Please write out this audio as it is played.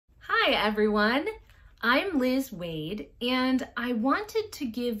Hi everyone, I'm Liz Wade and I wanted to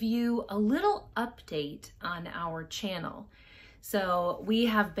give you a little update on our channel. So we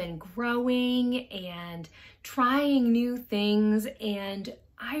have been growing and trying new things, and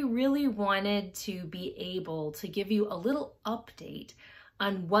I really wanted to be able to give you a little update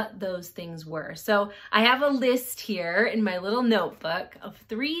on what those things were. So I have a list here in my little notebook of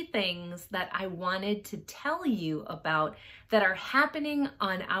 3 things that I wanted to tell you about that are happening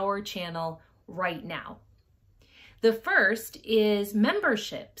on our channel right now. The first is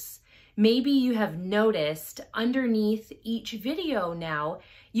memberships. Maybe you have noticed underneath each video now,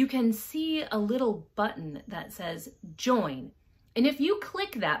 you can see a little button that says join. And if you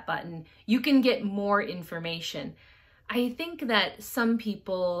click that button, you can get more information. I think that some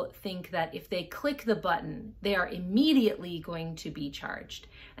people think that if they click the button, they are immediately going to be charged.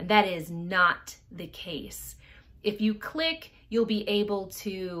 And that is not the case. If you click, you'll be able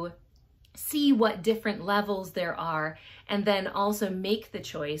to see what different levels there are, and then also make the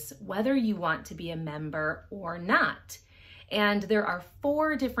choice whether you want to be a member or not. And there are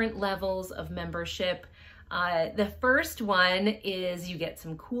 4 different levels of membership. The first one is you get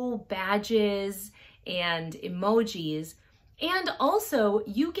some cool badges and emojis, and also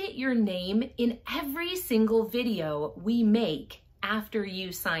you get your name in every single video we make after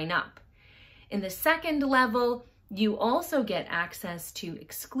you sign up. In the second level, you also get access to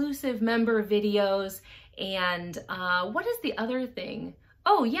exclusive member videos, and what is the other thing?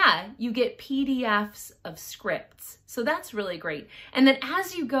 Oh yeah, you get PDFs of scripts. So that's really great. And then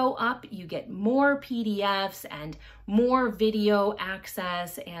as you go up, you get more PDFs and more video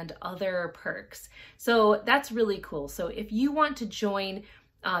access and other perks. So that's really cool. So if you want to join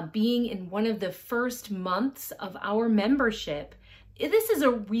being in one of the first months of our membership, this is a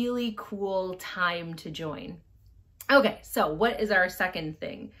really cool time to join. Okay, so what is our second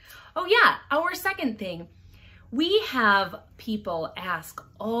thing? Oh yeah, our second thing. We have people ask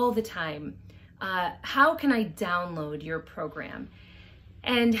all the time, how can I download your program?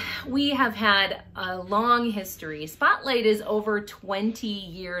 And we have had a long history. Spotlight is over 20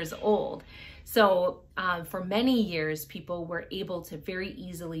 years old. So for many years, people were able to very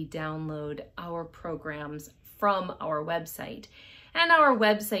easily download our programs from our website. And our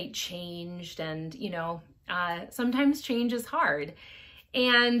website changed, and sometimes change is hard.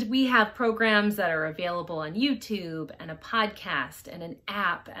 And we have programs that are available on YouTube and a podcast and an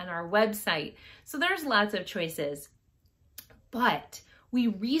app and our website. So there's lots of choices. But we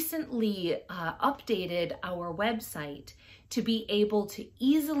recently updated our website to be able to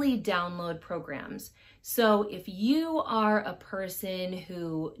easily download programs. So if you are a person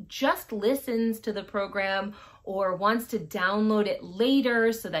who just listens to the program or wants to download it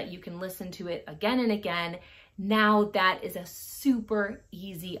later so that you can listen to it again and again, now that is a super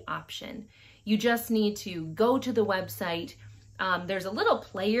easy option. You just need to go to the website. There's a little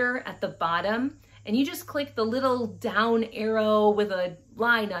player at the bottom, and you just click the little down arrow with a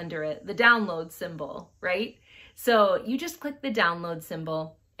line under it, the download symbol, right? So you just click the download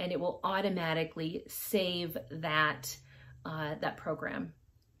symbol and it will automatically save that, that program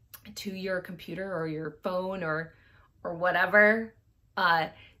to your computer or your phone or whatever.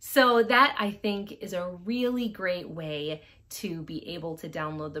 So that, I think, is a really great way to be able to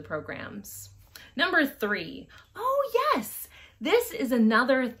download the programs. Number 3, oh yes, this is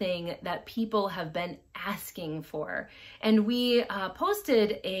another thing that people have been asking for. And we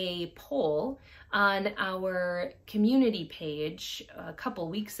posted a poll on our community page a couple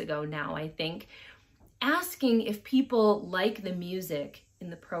weeks ago now, I think, asking if people like the music in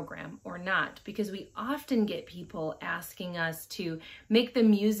the program or not, because we often get people asking us to make the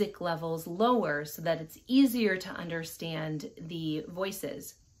music levels lower so that it's easier to understand the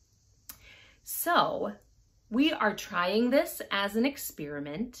voices. So we are trying this as an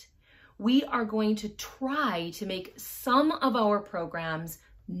experiment. We are going to try to make some of our programs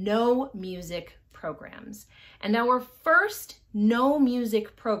no music programs. And our first no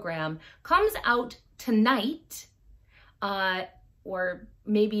music program comes out tonight, or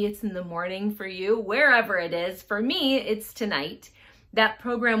maybe it's in the morning for you, wherever it is. For me, it's tonight. That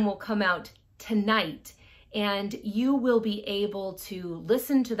program will come out tonight, and you will be able to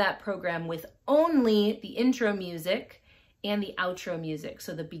listen to that program with only the intro music and the outro music.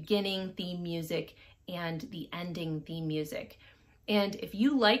 So the beginning theme music and the ending theme music. And if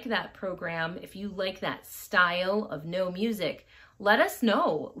you like that program, if you like that style of no music, let us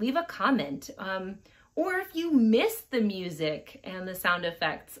know. Leave a comment. Or if you miss the music and the sound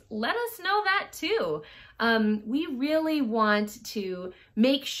effects, let us know that too. We really want to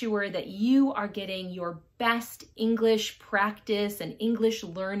make sure that you are getting your best English practice and English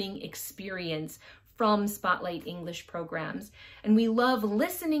learning experience from Spotlight English programs. And we love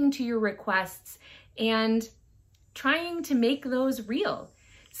listening to your requests and trying to make those real.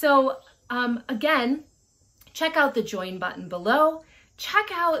 So again, check out the join button below.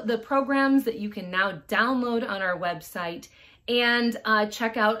 Check out the programs that you can now download on our website, and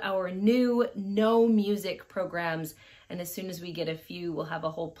check out our new No Music programs. And as soon as we get a few, we'll have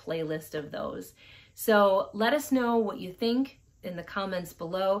a whole playlist of those. So let us know what you think in the comments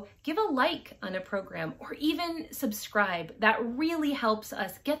below. Give a like on a program or even subscribe. That really helps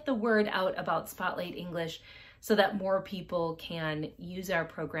us get the word out about Spotlight English so that more people can use our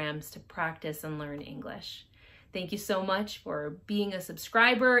programs to practice and learn English. Thank you so much for being a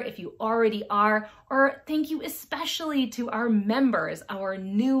subscriber if you already are, or thank you especially to our members, our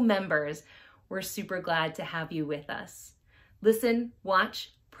new members. We're super glad to have you with us. Listen,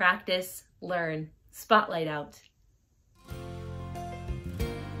 watch, practice, learn. Spotlight out.